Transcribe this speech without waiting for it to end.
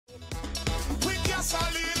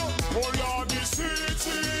gasoline. Oh Lord, the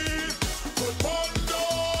city could burn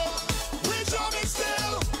down. We jamming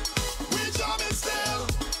still. We jamming still.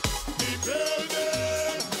 The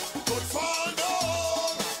building could fall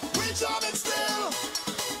down. We jamming still.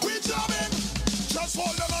 We jamming. Just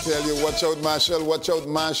hold them on. Tell you, watch out,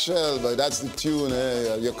 Marshall. But that's the tune.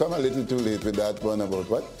 Eh? You come a little too late with that one about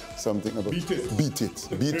what? Something about beat it. Beat it.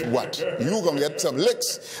 Beat what? You gonna get some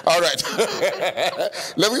licks. All right.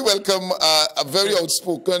 Let me welcome a very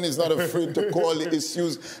outspoken. He's not afraid to call the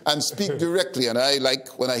issues and speak directly. And I like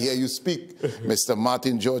when I hear you speak, Mr.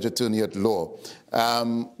 Martin George, attorney at law.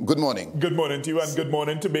 Good morning. Good morning to you and good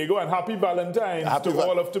morning, Tobago, and happy Valentine's to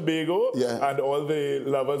all of Tobago and all the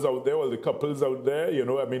lovers out there, all the couples out there. You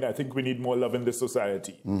know, I mean, I think we need more love in this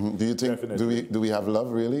society. Do you think, do we have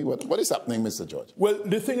love really? What is happening, Mr. George? Well,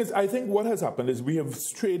 the thing is, I think what has happened is we have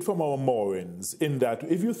strayed from our moorings in that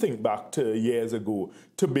if you think back to years ago,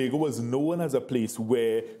 Tobago was known as a place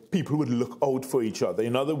where people would look out for each other.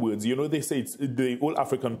 In other words, you know, they say it's the old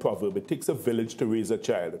African proverb, it takes a village to raise a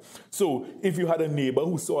child. So if you had a neighbor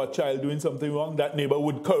who saw a child doing something wrong, that neighbor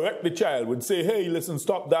would correct the child, would say, hey, listen,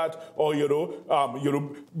 stop that, or, you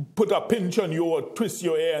know, put a pinch on you or twist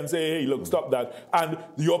your hair and say, hey, look, stop that. And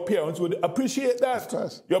your parents would appreciate that. Of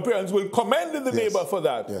course. Your parents will commend the neighbor for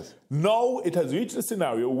that. Yes. Now it has reached a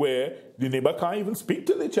scenario where the neighbor can't even speak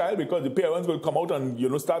to the child because the parents will come out and, you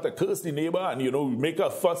know, start to curse the neighbor and, you know, make a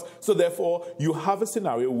fuss. So therefore, you have a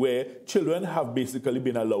scenario where children have basically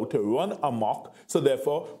been allowed to run amok. So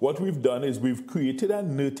therefore, what we've done is we've created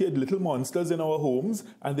and nurtured little monsters in our homes,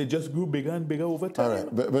 and they just grew bigger and bigger over time. All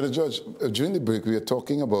right. But George, during the break, we were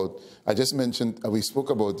talking about, I just mentioned, we spoke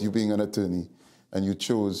about you being an attorney, and you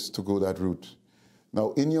chose to go that route.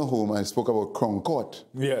 Now, in your home, I spoke about Crown Court.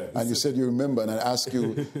 Yeah. And you said you remember, and I asked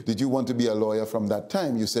you, did you want to be a lawyer from that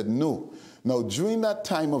time? You said no. Now, during that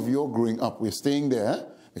time of your growing up, we're staying there,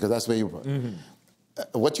 because that's where you were.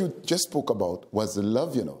 What you just spoke about was the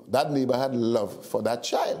love, you know. That neighbor had love for that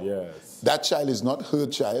child. Yes. That child is not her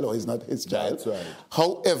child or is not his child. That's right.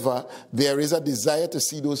 However, there is a desire to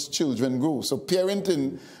see those children grow. So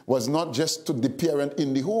parenting was not just to the parent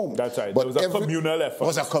in the home. That's right. But it was a communal effort. It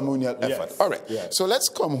was a communal effort. Yes. All right. Yes. So let's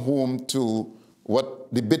come home to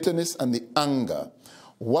what the bitterness and the anger.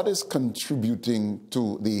 What is contributing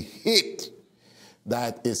to the hate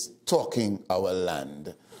that is talking our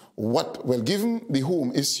land? Well, given the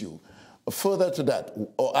home issue, further to that,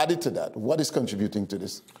 or added to that, what is contributing to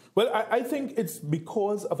this? Well, I think it's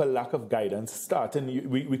because of a lack of guidance starting.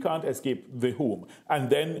 We can't escape the home. And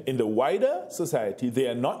then in the wider society, they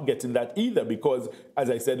are not getting that either because,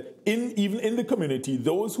 as I said, even in the community,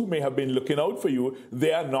 those who may have been looking out for you,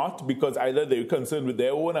 they are not because either they're concerned with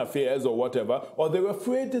their own affairs or whatever, or they're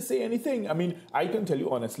afraid to say anything. I mean, I can tell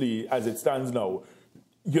you honestly, as it stands now,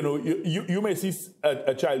 you know, you may see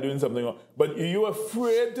a child doing something wrong, but you're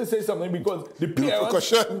afraid to say something because the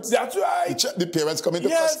parents... That's right. The parents come into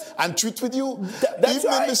fuss and treat with you. That's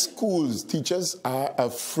Even right. in the schools, teachers are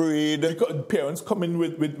afraid. Because parents come in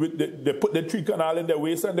they put the tree canal in their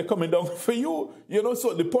waist and they're coming down for you. You know,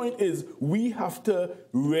 so the point is we have to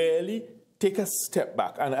really take a step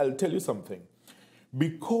back. And I'll tell you something.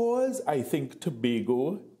 Because I think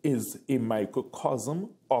Tobago is a microcosm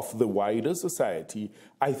of the wider society,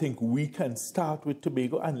 I think we can start with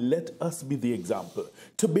Tobago and let us be the example.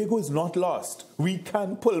 Tobago is not lost. We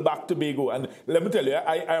can pull back Tobago. And let me tell you,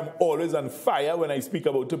 I am always on fire when I speak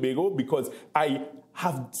about Tobago because I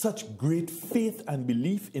have such great faith and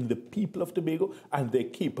belief in the people of Tobago and their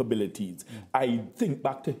capabilities. I think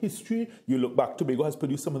back to history, you look back, Tobago has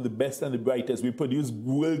produced some of the best and the brightest. We produce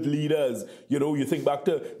world leaders. You know, you think back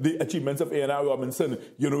to the achievements of A.N.R. Robinson,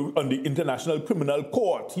 you know, on the International Criminal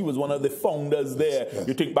Court. He was one of the founders there. Yes.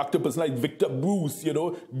 You think back to a person like Victor Bruce, you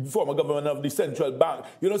know, former governor of the Central Bank.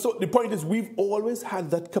 You know, so the point is we've always had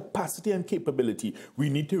that capacity and capability. We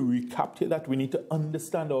need to recapture that. We need to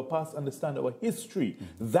understand our past, understand our history.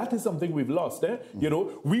 That is something we've lost. You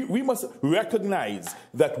know, we must recognize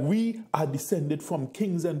that we are descended from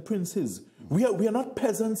kings and princes. We are not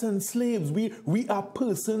peasants and slaves. We are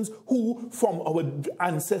persons who, from our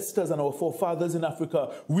ancestors and our forefathers in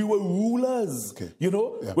Africa, we were rulers. Okay. You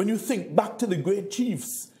know, when you think back to the great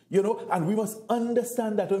chiefs, you know, and we must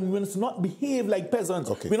understand that, and we must not behave like peasants.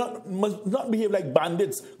 Okay. We must not behave like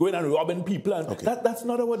bandits, going and robbing people. And that's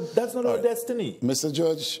not our destiny. Mr.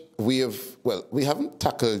 George, we haven't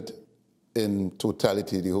tackled in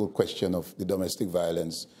totality the whole question of the domestic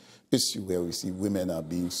violence issue where we see women are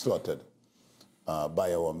being slaughtered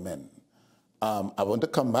by our men. I want to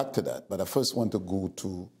come back to that, but I first want to go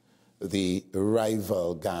to the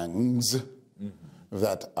rival gangs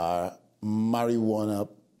that are marijuana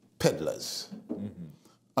peddlers.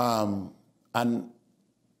 And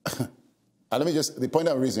let me just, the point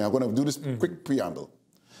I'm raising, I'm going to do this quick preamble.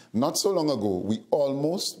 Not so long ago, we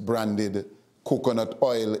almost branded coconut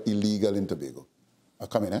oil illegal in Tobago.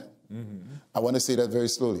 Come in, eh? I want to say that very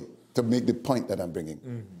slowly to make the point that I'm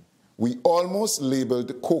bringing. We almost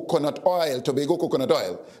labeled coconut oil, Tobago coconut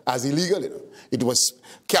oil, as illegal. You know?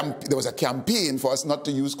 There was a campaign for us not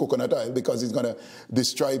to use coconut oil because it's going to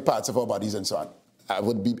destroy parts of our bodies and so on. I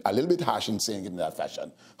would be a little bit harsh in saying it in that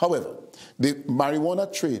fashion. However, the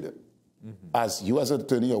marijuana trade, as you as an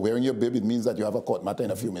attorney are wearing your bib, it means that you have a court matter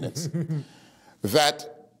in a few minutes.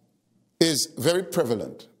 That is very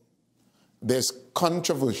prevalent. There's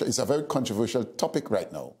controversial, it's a very controversial topic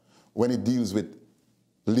right now when it deals with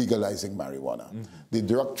legalizing marijuana. The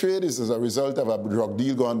drug trade is as a result of a drug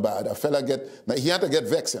deal gone bad. A fella he had to get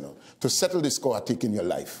vexed, you know, to settle the score at taking your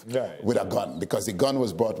life with a gun because the gun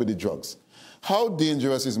was bought with the drugs. How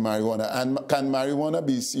dangerous is marijuana, and can marijuana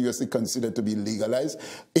be seriously considered to be legalized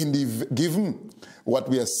given what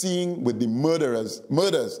we are seeing with the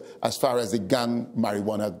murders as far as the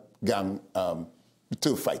marijuana gang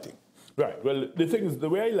turf fighting? Right. Well, the thing is, the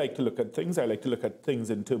way I like to look at things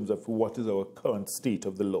in terms of what is our current state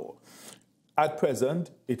of the law. At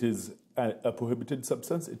present, it is a prohibited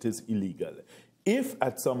substance. It is illegal. If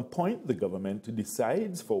at some point the government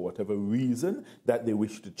decides, for whatever reason, that they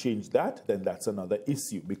wish to change that, then that's another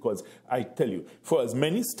issue. Because I tell you, for as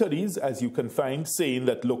many studies as you can find saying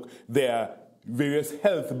that, look, there are various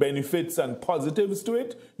health benefits and positives to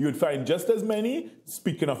it, you'd find just as many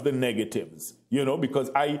speaking of the negatives, you know, because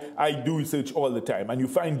I do research all the time, and you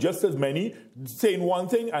find just as many saying one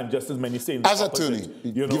thing and just as many saying the opposite. As attorney,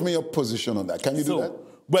 you know? Give me your position on that. Can you do that?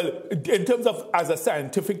 Well, in terms of as a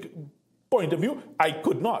scientific point of view, I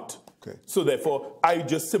could not. Okay. So therefore, I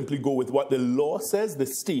just simply go with what the law says, the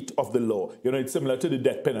state of the law. You know, it's similar to the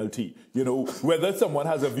death penalty. You know, whether someone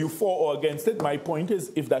has a view for or against it, my point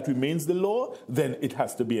is, if that remains the law, then it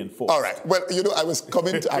has to be enforced. All right. Well, you know, I was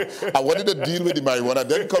coming to, I wanted to deal with the marijuana,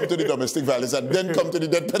 then come to the domestic violence, and then come to the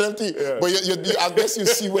death penalty. Yeah. But I guess you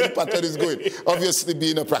see where the pattern is going. Obviously,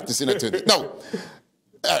 being a practicing attorney. Now,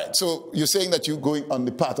 all right, so you're saying that you're going on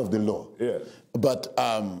the path of the law. Yeah. But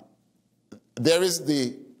there is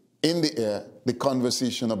in the air, the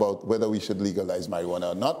conversation about whether we should legalize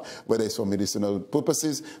marijuana or not, whether it's for medicinal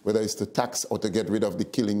purposes, whether it's to tax or to get rid of the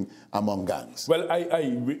killing among gangs. Well, I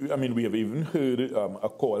mean, we have even heard a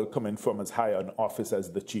call coming from as high an office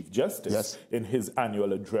as the Chief Justice in his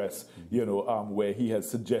annual address, you know, where he has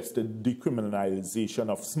suggested decriminalization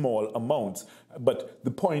of small amounts. But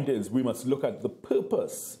the point is, we must look at the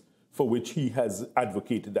purpose for which he has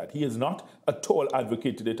advocated that. He has not at all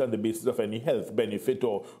advocated it on the basis of any health benefit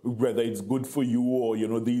or whether it's good for you or, you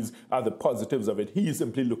know, these are the positives of it. He is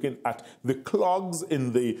simply looking at the clogs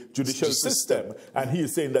in the judicial system. And he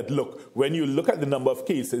is saying that, look, when you look at the number of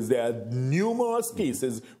cases, there are numerous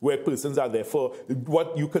cases where persons are there for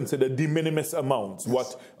what you consider de minimis amounts,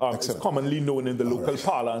 what is commonly known in the local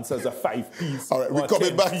parlance as a 5-piece. All right, we're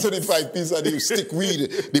coming back to the 5-piece and the stick weed,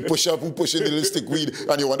 the push-up who pushing the little stick weed,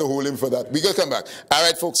 and you want to hold him for that. We're going to come back. All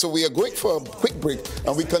right, folks, so we are going for a quick break,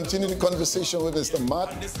 and we continue the conversation with Mr.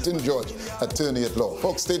 Martin George, attorney at law.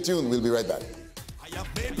 Folks, stay tuned. We'll be right back. I have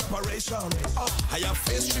made preparation. I have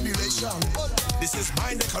faced tribulation. This is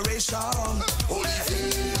my decoration. Holy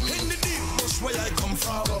in the deep bush where I come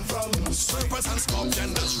from. Serpents and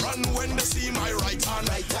scorpions run when they see my right hand.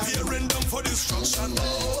 Fearing them for destruction.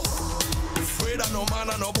 Afraid of no man,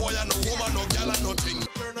 and no boy, and no woman, no girl, and no thing.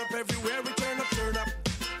 Turn up everywhere, we turn up, turn up.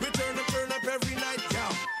 We turn up every night,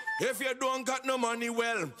 yeah. If you don't got no money,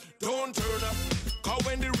 well, don't turn up. Cause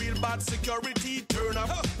when the real bad security turn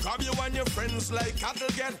up, grab you and your friends like cattle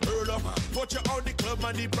get hurt up. Put you out the club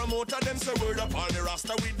and the promoter them say word up. All the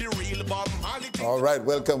rasta with the real Bob Marley. All right,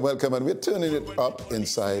 welcome. And we're turning it up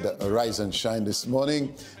inside Rise and Shine this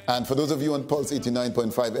morning. And for those of you on Pulse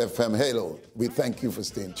 89.5 FM, hello, we thank you for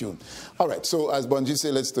staying tuned. All right, so as Bunji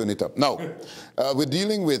said, let's turn it up. Now, we're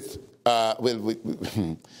dealing with,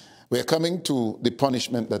 we're coming to the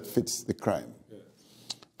punishment that fits the crime.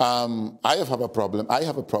 I have a problem. I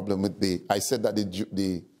have a problem with I said that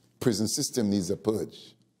the prison system needs a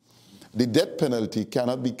purge. The death penalty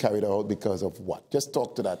cannot be carried out because of what? Just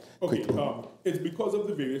talk to that quickly. It's because of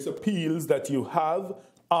the various appeals that you have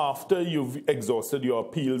after you've exhausted your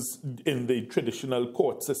appeals in the traditional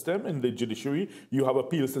court system, in the judiciary. You have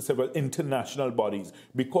appeals to several international bodies.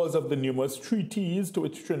 Because of the numerous treaties to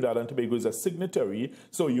which Trinidad and Tobago is a signatory,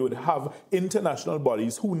 so you would have international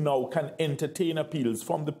bodies who now can entertain appeals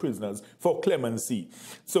from the prisoners for clemency.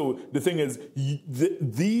 So the thing is,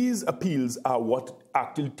 these appeals are what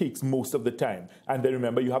actually takes most of the time. And then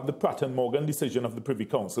remember, you have the Pratt and Morgan decision of the Privy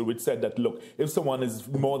Council, which said that, look, if someone is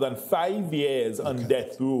more than 5 years on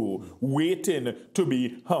death row waiting to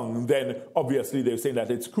be hung, then obviously they're saying that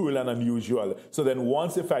it's cruel and unusual. So then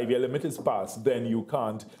once the 5-year limit is passed, then you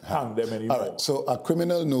can't hang them anymore. All right, so a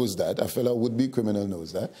criminal knows that, a fellow would-be criminal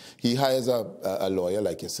knows that. He hires a lawyer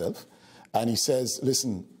like yourself, and he says,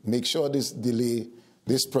 listen, make sure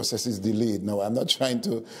this process is delayed. Now, I'm not trying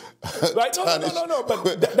to right? No.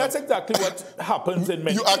 But that's exactly what happens in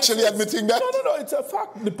many You actually cases. admitting that? No. It's a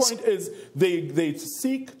fact. The point is they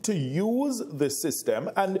seek to use the system,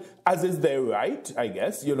 and as is their right, I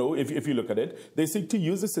guess, you know, if you look at it, they seek to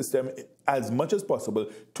use the system as much as possible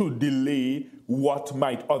to delay what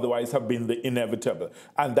might otherwise have been the inevitable.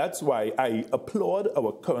 And that's why I applaud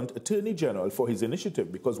our current Attorney General for his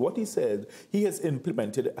initiative, because what he said, he has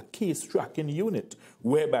implemented a case tracking unit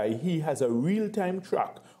whereby he has a real-time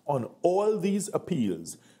track on all these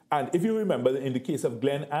appeals. And if you remember, in the case of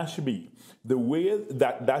Glenn Ashby, the way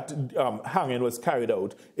that hanging was carried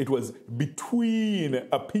out, it was between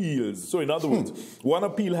appeals. So in other words, one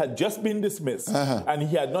appeal had just been dismissed, and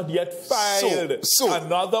he had not yet filed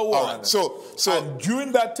another one. Right, and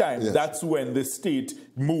during that time, that's when the state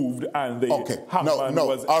moved and the hangman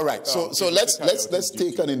was... All right, so let's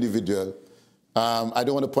take an individual. I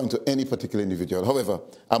don't want to point to any particular individual. However,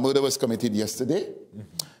 a murder was committed yesterday.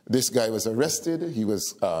 This guy was arrested. He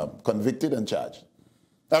was convicted and charged.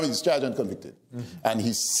 I mean, he's charged and convicted. And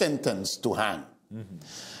he's sentenced to hang.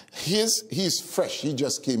 He's fresh. He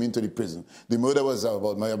just came into the prison. The murder was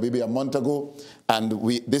about maybe a month ago. And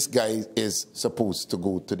this guy is supposed to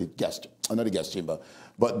go to the not the gas chamber,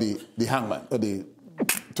 but the hangman, or the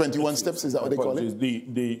 21 steps, is that what they call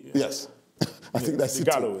it? Yes. I think that's the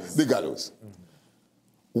gallows. The gallows.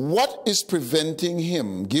 What is preventing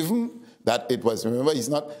him, given that it was, remember,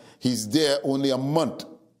 he's there only a month.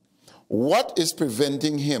 What is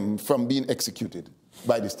preventing him from being executed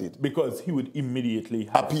by the state? Because he would immediately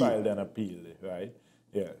have filed an appeal, right?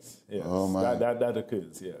 Yes. Oh, my. That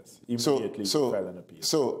occurs, yes. Immediately file an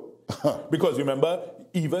appeal. Because remember,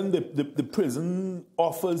 even the prison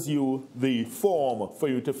offers you the form for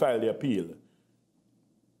you to file the appeal.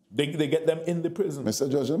 They get them in the prison. Mr.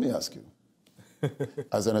 George, let me ask you,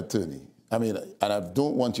 as an attorney, I mean, and I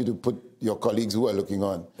don't want you to put your colleagues who are looking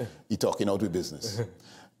on, you're talking out with business.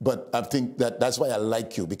 But I think that's why I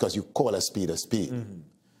like you, because you call a spade a spade.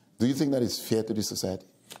 Do you think that is fair to the society?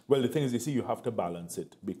 Well, the thing is, you see, you have to balance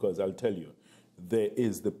it, because I'll tell you, there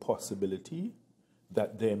is the possibility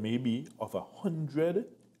that there may be, of 100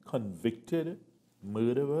 convicted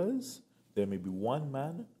murderers, there may be one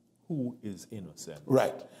man who is innocent.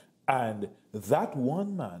 Right. And that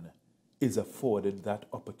one man is afforded that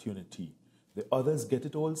opportunity. The others get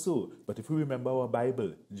it also. But if we remember our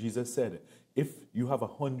Bible, Jesus said, if you have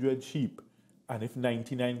 100 sheep, and if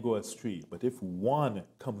 99 go astray, but if one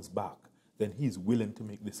comes back, then he's willing to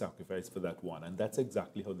make the sacrifice for that one. And that's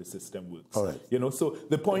exactly how the system works. All right. You know, so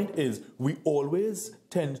the point is, we always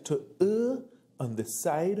tend to err on the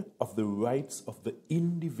side of the rights of the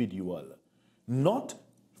individual, not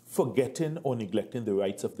forgetting or neglecting the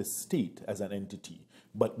rights of the state as an entity.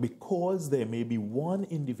 But because there may be one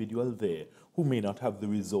individual there who may not have the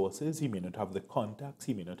resources, he may not have the contacts,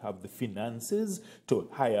 he may not have the finances to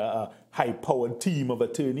hire a high-powered team of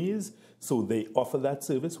attorneys, so they offer that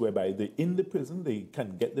service whereby they're in the prison, they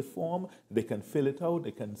can get the form, they can fill it out,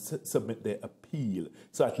 they can submit their appeal.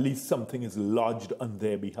 So at least something is lodged on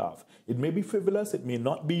their behalf. It may be frivolous, it may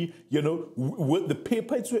not be, you know, what the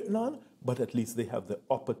paper it's written on, but at least they have the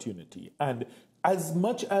opportunity. And as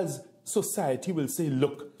much as society will say,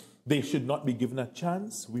 look, they should not be given a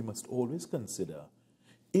chance, we must always consider,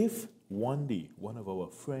 if one day one of our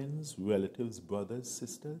friends, relatives, brothers,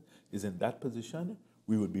 sisters is in that position,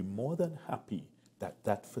 we would be more than happy that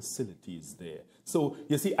that facility is there. So,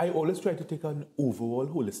 you see, I always try to take an overall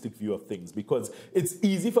holistic view of things, because it's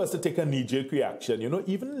easy for us to take a knee-jerk reaction. You know,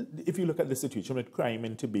 even if you look at the situation with crime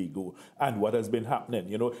in Tobago and what has been happening,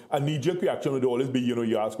 you know, a knee-jerk reaction would always be, you know,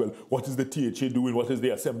 you ask, well, what is the THA doing? What is the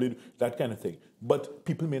Assembly? That kind of thing. But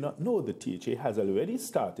people may not know the THA has already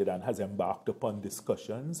started and has embarked upon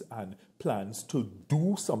discussions and plans to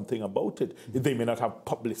do something about it. They may not have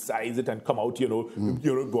publicized it and come out, you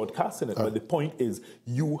know, broadcasting it. But the point is,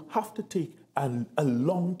 you have to take a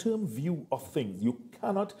long-term view of things. You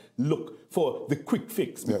cannot look for the quick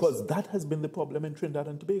fix, because that has been the problem in Trinidad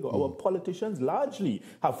and Tobago. Our politicians largely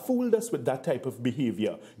have fooled us with that type of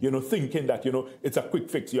behavior, you know, thinking that, you know, it's a quick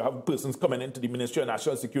fix. You have persons coming into the Ministry of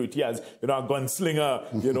National Security as, you know, a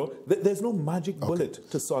gunslinger, you know. There's no magic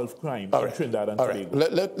bullet to solve crime in Trinidad and Tobago.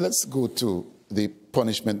 Let's go to the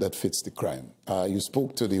punishment that fits the crime. You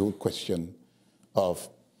spoke to the whole question of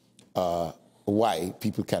why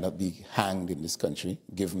people cannot be hanged in this country,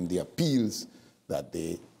 given the appeals that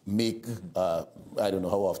they make. I don't know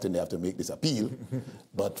how often they have to make this appeal,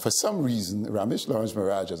 but for some reason, Ramesh Lawrence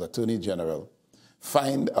Maraj, as Attorney General,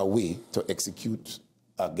 find a way to execute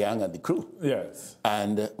a gang and the crew. Yes.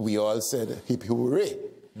 And we all said, hip hooray.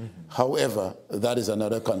 However, that is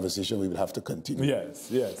another conversation we will have to continue.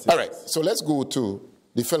 Yes. All right, so let's go to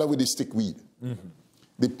the fellow with the stick weed.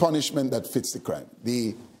 The punishment that fits the crime.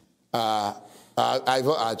 The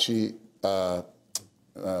Ivor Archie,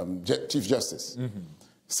 Chief Justice,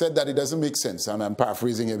 said that it doesn't make sense, and I'm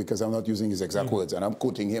paraphrasing here because I'm not using his exact words, and I'm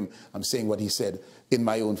quoting him. I'm saying what he said in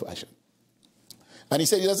my own fashion. And he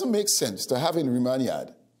said it doesn't make sense to have in remand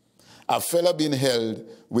yard a fella being held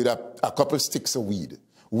with a couple sticks of weed,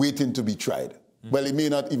 waiting to be tried. Well, it may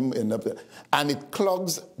not even end up there. And it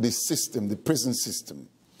clogs the system, the prison system.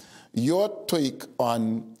 Your take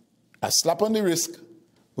on a slap on the wrist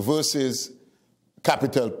versus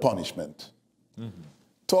capital punishment.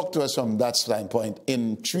 Talk to us from that standpoint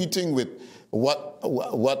in treating with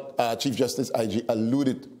what Chief Justice IG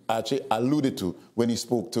alluded to when he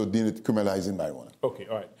spoke to decriminalizing marijuana. Okay,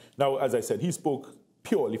 all right. Now, as I said, he spoke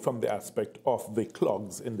purely from the aspect of the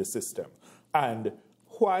clogs in the system. And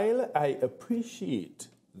while I appreciate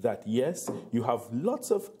that, yes, you have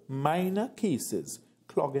lots of minor cases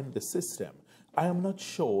clogging the system, I am not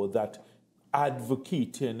sure that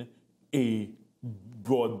advocating a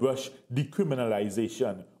broad brush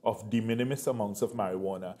decriminalization of de minimis amounts of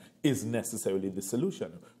marijuana is necessarily the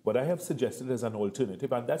solution. What I have suggested as an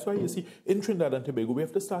alternative, and that's why you see in Trinidad and Tobago we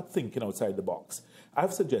have to start thinking outside the box.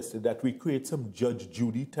 I've suggested that we create some Judge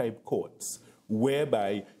Judy type courts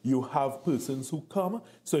whereby you have persons who come.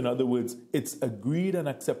 So in other words, it's agreed and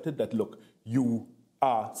accepted that, look, you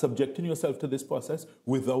are subjecting yourself to this process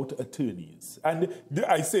without attorneys. And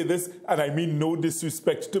I say this, and I mean no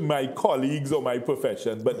disrespect to my colleagues or my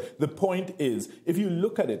profession, but the point is, if you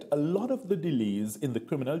look at it, a lot of the delays in the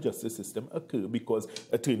criminal justice system occur because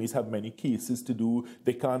attorneys have many cases to do.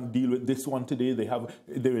 They can't deal with this one today.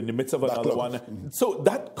 They're in the midst of another one. So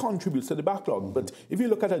that contributes to the backlog. But if you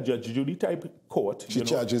look at a Judge Judy type court, she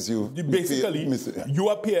charges you. Basically, you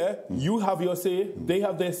appear, you have your say, they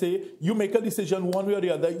have their say, you make a decision one way or the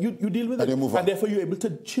other, you deal with it, and therefore you're able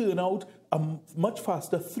to churn out a much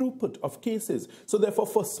faster throughput of cases. So therefore,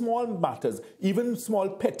 for small matters, even small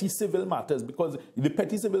petty civil matters, because the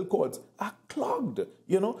petty civil courts are clogged,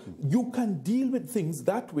 you can deal with things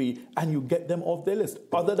that way and you get them off their list.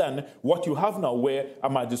 Other than what you have now, where a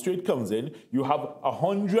magistrate comes in, you have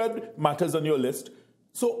 100 matters on your list.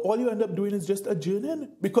 So all you end up doing is just adjourning,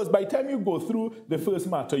 because by the time you go through the first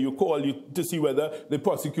matter, you call to see whether the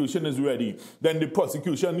prosecution is ready. Then the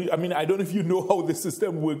prosecution, I mean, I don't know if you know how the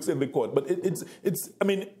system works in the court, but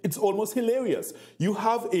it's almost hilarious. You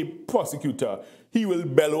have a prosecutor. He will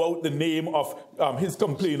bellow out the name of his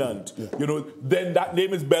complainant. Then that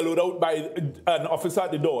name is bellowed out by an officer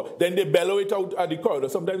at the door. Then they bellow it out at the corridor.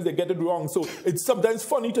 Sometimes they get it wrong. So it's sometimes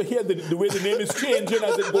funny to hear the way the name is changing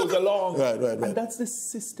as it goes along. Right. And that's the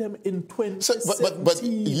system in 2017. But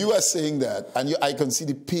you are saying that, and I can see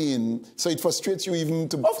the pain. So it frustrates you even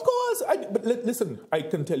to... Of course. But listen, I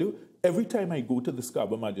can tell you, every time I go to the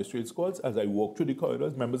Scarborough Magistrates Courts, as I walk through the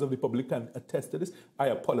corridors, members of the public can attest to this, I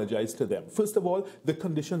apologize to them. First of all, the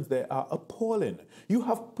conditions there are appalling. You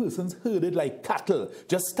have persons herded like cattle,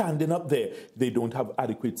 just standing up there. They don't have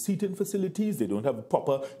adequate seating facilities. They don't have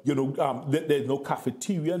proper, there's no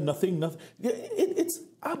cafeteria, nothing. It's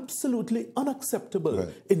absolutely unacceptable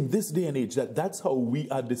in this day and age that's how we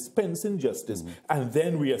are dispensing justice, and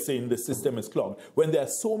then we are saying the system is clogged, when there are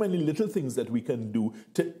so many little things that we can do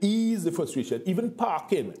to ease the frustration. Even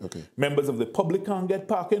parking. Members of the public can't get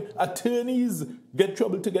parking. Attorneys get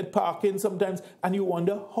trouble to get parking sometimes, and you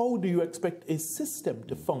wonder, how do you expect a system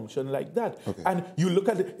to function like that? And you look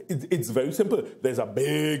at it, it's very simple. There's a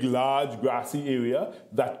big, large, grassy area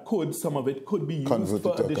that some of it could be used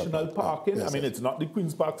for additional parking. I mean, it's not the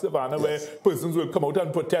Queen's Park Savannah where persons will come out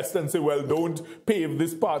and protest and say, well, don't pave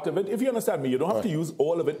this part of it. If you understand me, you don't have to use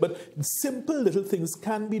all of it, but simple little things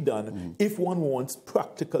can be done if one wants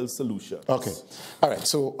practical solutions. Okay. All right.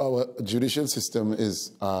 So our judicial system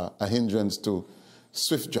is a hindrance to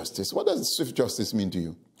swift justice. What does swift justice mean to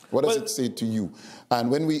you? What does it say to you?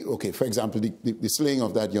 And when for example, the slaying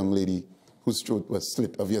of that young lady whose throat was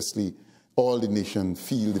slit, obviously all the nation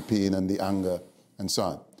feel the pain and the anger and so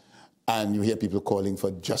on. And you hear people calling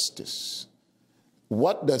for justice.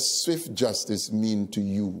 What does swift justice mean to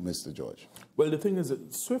you, Mr. George? Well, the thing is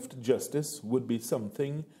that swift justice would be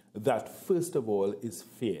something that, first of all, is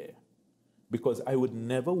fair. because I would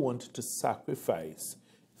never want to sacrifice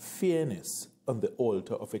fairness on the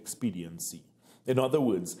altar of expediency. In other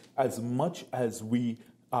words, as much as we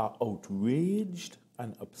are outraged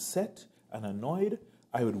and upset and annoyed,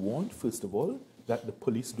 I would want, first of all, that the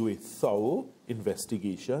police do a thorough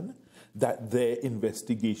investigation, that their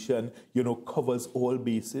investigation, covers all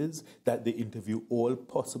bases, that they interview all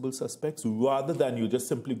possible suspects, rather than you just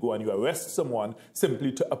simply go and you arrest someone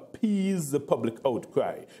simply to appease the public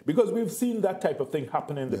outcry. Because we've seen that type of thing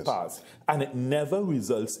happen in the past, and it never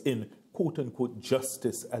results in quote-unquote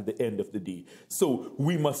justice at the end of the day. So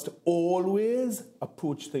we must always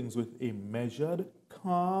approach things with a measured,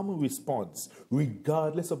 calm response,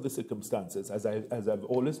 regardless of the circumstances. As I've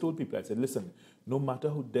always told people, I said, listen, no matter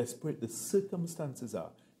how desperate the circumstances are,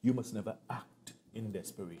 you must never act in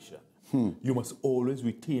desperation. You must always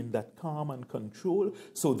retain that calm and control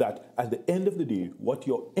so that at the end of the day, what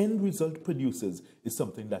your end result produces is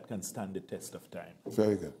something that can stand the test of time.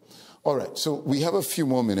 Very good. All right, so we have a few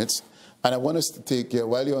more minutes, and I want us to take,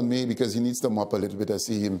 while you're on me, because he needs to mop a little bit, I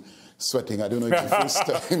see him sweating. I don't know if it's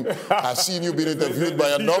the first time I've seen you being interviewed by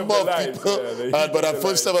a number of people, but the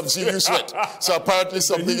first time I've seen you sweat. So apparently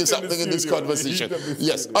something is happening in this conversation.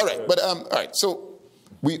 Yes, all right, but all right, so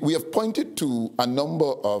we have pointed to a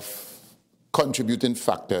number of contributing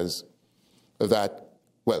factors that,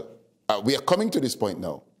 well, we are coming to this point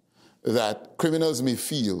now, that criminals may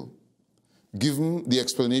feel, given the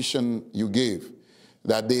explanation you gave,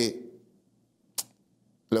 that they're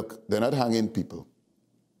not hanging people.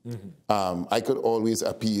 I could always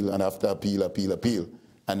appeal, and after appeal,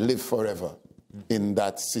 and live forever in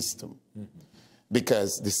that system.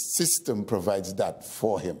 Because the system provides that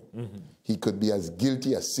for him. He could be as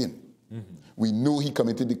guilty as sin. We know he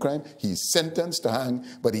committed the crime. He's sentenced to hang,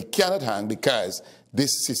 but he cannot hang because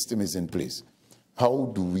this system is in place.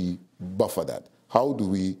 How do we buffer that? How do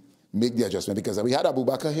we make the adjustment? Because we had Abu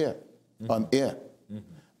Bakr here on air.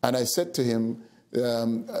 And I said to him,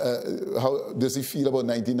 how does he feel about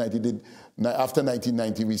 1990? After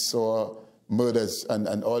 1990, we saw murders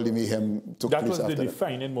and all the mayhem took place after that. That was the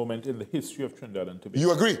defining moment in the history of Trinidad and Tobago.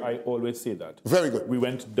 You agree? I always say that. Very good. We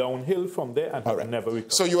went downhill from there and have never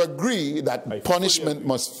recovered. So you agree that punishment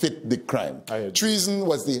must fit the crime. Treason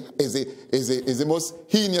is the most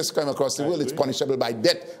heinous crime across the world. It's punishable by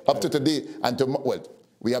death up to today. And well,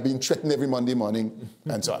 we are being threatened every Monday morning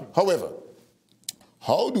and so on. However,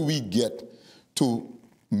 how do we get to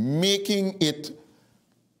making it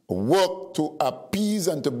work to appease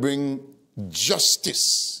and to bring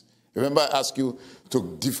justice? Remember, I asked you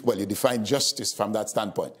to, you define justice from that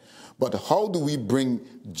standpoint. But how do we bring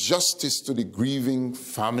justice to the grieving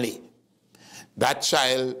family? That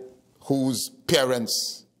child whose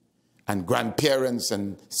parents and grandparents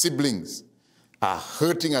and siblings are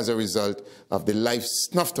hurting as a result of the life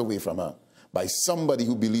snuffed away from her by somebody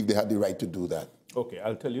who believed they had the right to do that. Okay,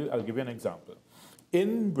 I'll give you an example.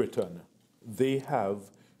 In Britain, they have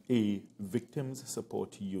a victims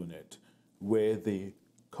support unit where they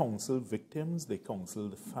counsel victims, they counsel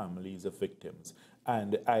the families of victims.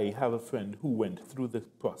 And I have a friend who went through the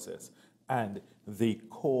process, and they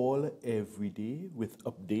call every day with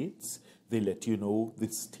updates. They let you know the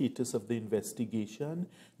status of the investigation.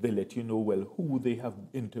 They let you know, well, who they have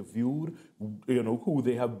interviewed, who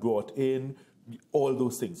they have brought in, all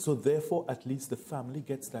those things. So therefore, at least the family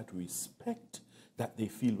gets that respect that they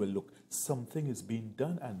feel, well, look, something is being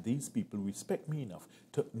done, and these people respect me enough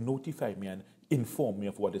to notify me and inform me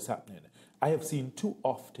of what is happening. I have seen too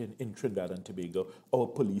often in Trinidad and Tobago, our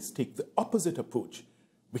police take the opposite approach.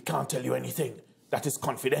 We can't tell you anything. That is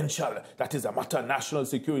confidential. That is a matter of national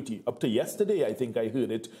security. Up to yesterday, I think I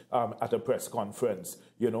heard it at a press conference,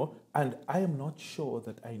 and I am not sure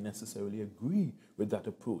that I necessarily agree with that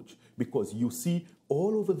approach, because you see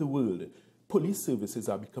all over the world, police services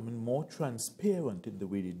are becoming more transparent in the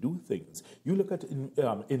way they do things. You look at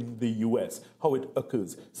in the US, how it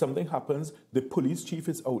occurs. Something happens, the police chief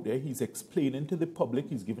is out there, he's explaining to the public,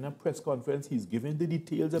 he's giving a press conference, he's giving the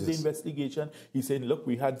details of the investigation. He's saying, look,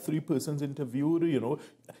 we had 3 persons interviewed,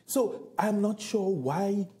 So I'm not sure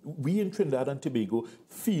why we in Trinidad and Tobago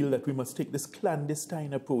feel that we must take this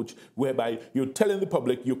clandestine approach whereby you're telling the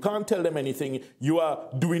public, you can't tell them anything, you are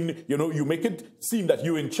doing, you make it seem that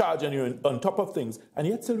you're in charge and you're on top of things, and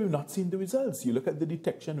yet still we've not seen the results. You look at the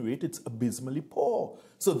detection rate, it's abysmally poor.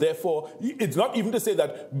 So therefore, it's not even to say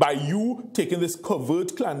that by you taking this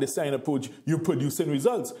covert clandestine approach, you're producing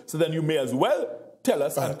results. So then you may as well tell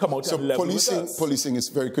us and come out and level with us. Policing is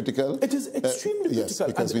very critical. It is extremely critical. Yes,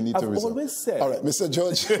 because we need I've to resolve. always said. All right, Mr.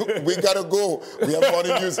 George, we got to go. We have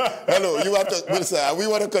morning news. Hello, you have to, Mr. We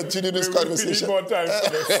want to continue this conversation. We need more time for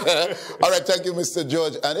this. All right, thank you, Mr.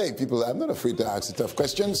 George. And hey, people, I'm not afraid to ask the tough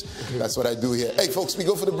questions. That's what I do here. Hey, folks, we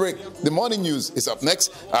go for the break. The morning news is up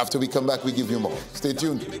next. After we come back, we give you more. Stay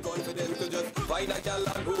tuned.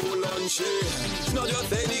 Not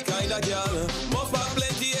just any kind of girl, must have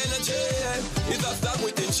plenty energy. It's a start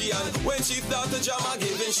within she, and when she start to jam, I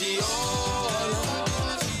giving she all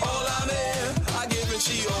I'm in, I giving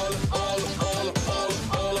she all.